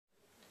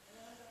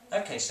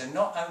Okay, so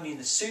not only in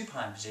the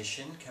supine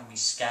position can we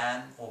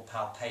scan or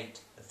palpate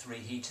the 3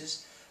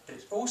 heaters, but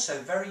it's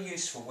also very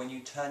useful when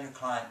you turn your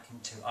client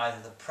into either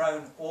the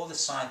prone or the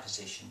side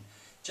position,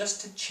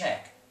 just to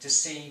check to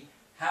see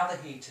how the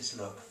heaters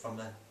look from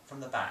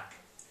the back.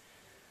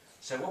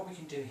 So what we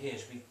can do here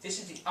is, this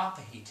is the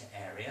upper heater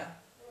area.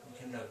 We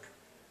can look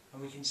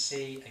and we can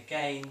see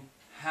again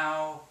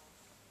how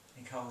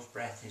Nicole's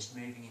breath is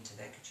moving into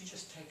there. Could you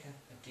just take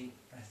a deep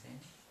breath in?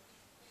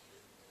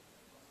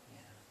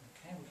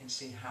 Yeah, okay, we can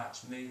see how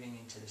it's moving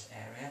into this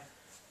area.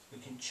 We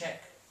can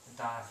check the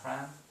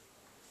diaphragm.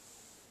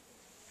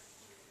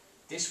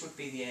 This would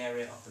be the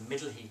area of the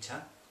middle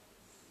heater.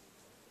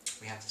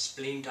 We have the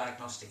spleen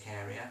diagnostic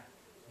area,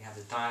 we have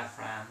the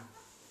diaphragm,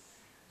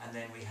 and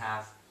then we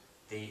have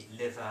the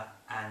liver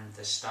and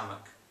the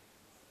stomach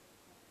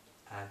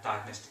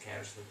diagnostic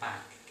areas for the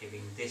back,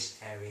 giving this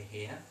area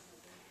here.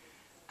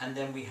 And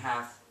then we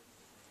have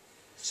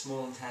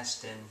small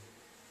intestine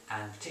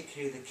and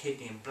particularly the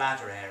kidney and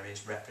bladder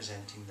areas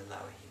representing the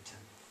lower heater.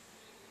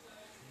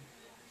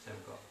 Okay. So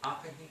we've got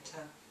upper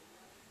heater,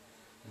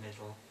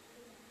 middle,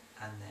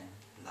 and then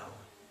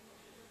lower.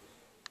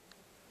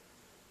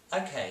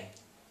 Okay,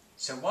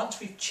 so once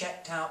we've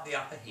checked out the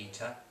upper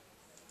heater,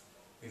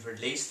 we've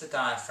released the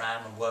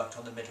diaphragm and worked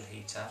on the middle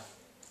heater,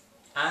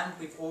 and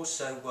we've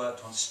also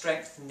worked on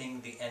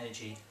strengthening the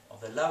energy of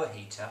the lower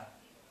heater,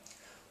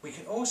 we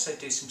can also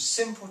do some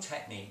simple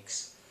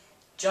techniques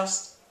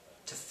just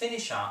to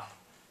finish up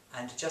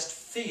and to just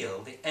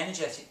feel the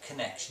energetic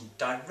connection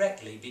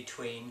directly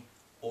between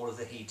all of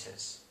the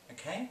heaters.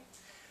 Okay?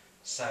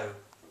 So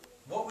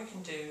what we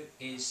can do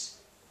is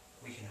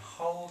we can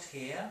hold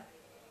here,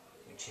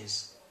 which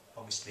is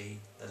obviously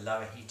the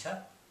lower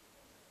heater.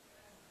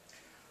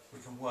 We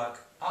can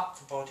work up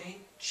the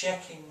body,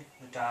 checking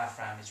the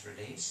diaphragm is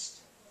released.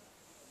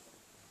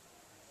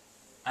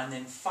 And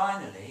then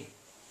finally,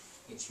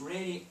 it's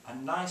really a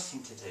nice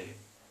thing to do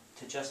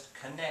to just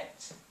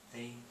connect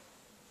the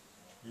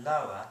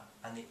lower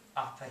and the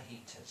upper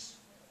heaters.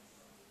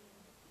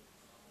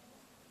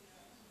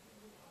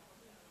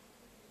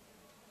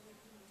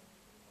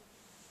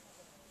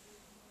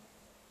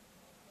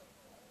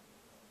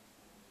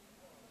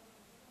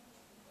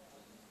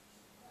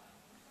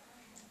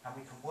 And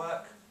we can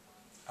work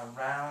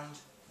around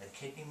the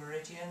kidney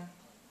meridian,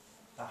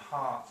 the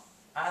heart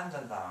and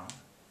the lung,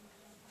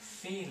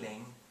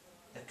 feeling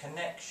the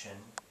connection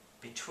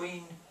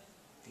between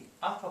the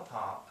upper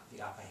part of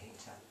the upper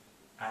heater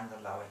and the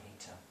lower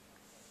heater.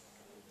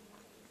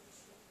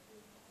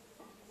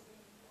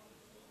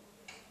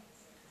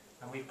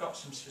 And we've got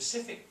some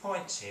specific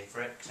points here,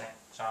 for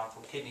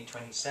example kidney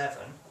 27,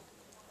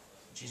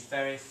 which is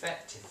very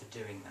effective for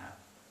doing that.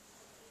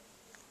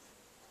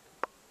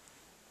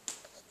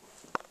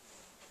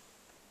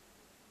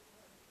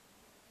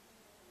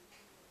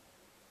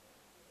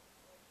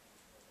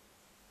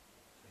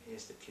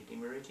 Here's the kidney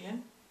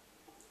meridian.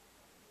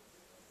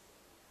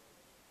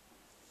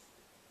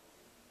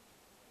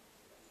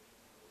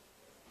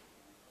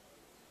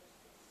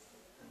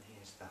 And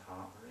here's the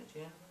heart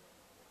meridian.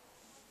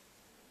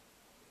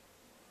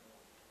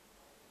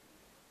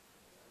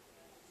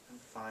 And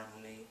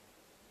finally,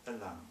 the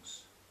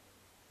lungs.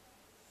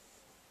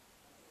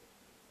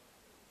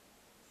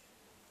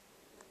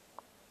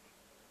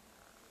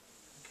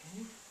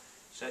 Okay,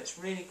 so it's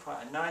really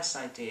quite a nice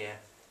idea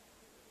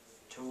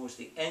towards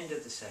the end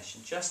of the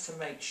session, just to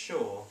make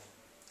sure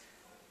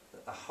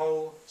that the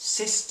whole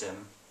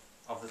system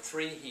of the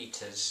 3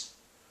 heaters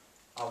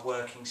are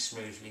working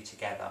smoothly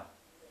together.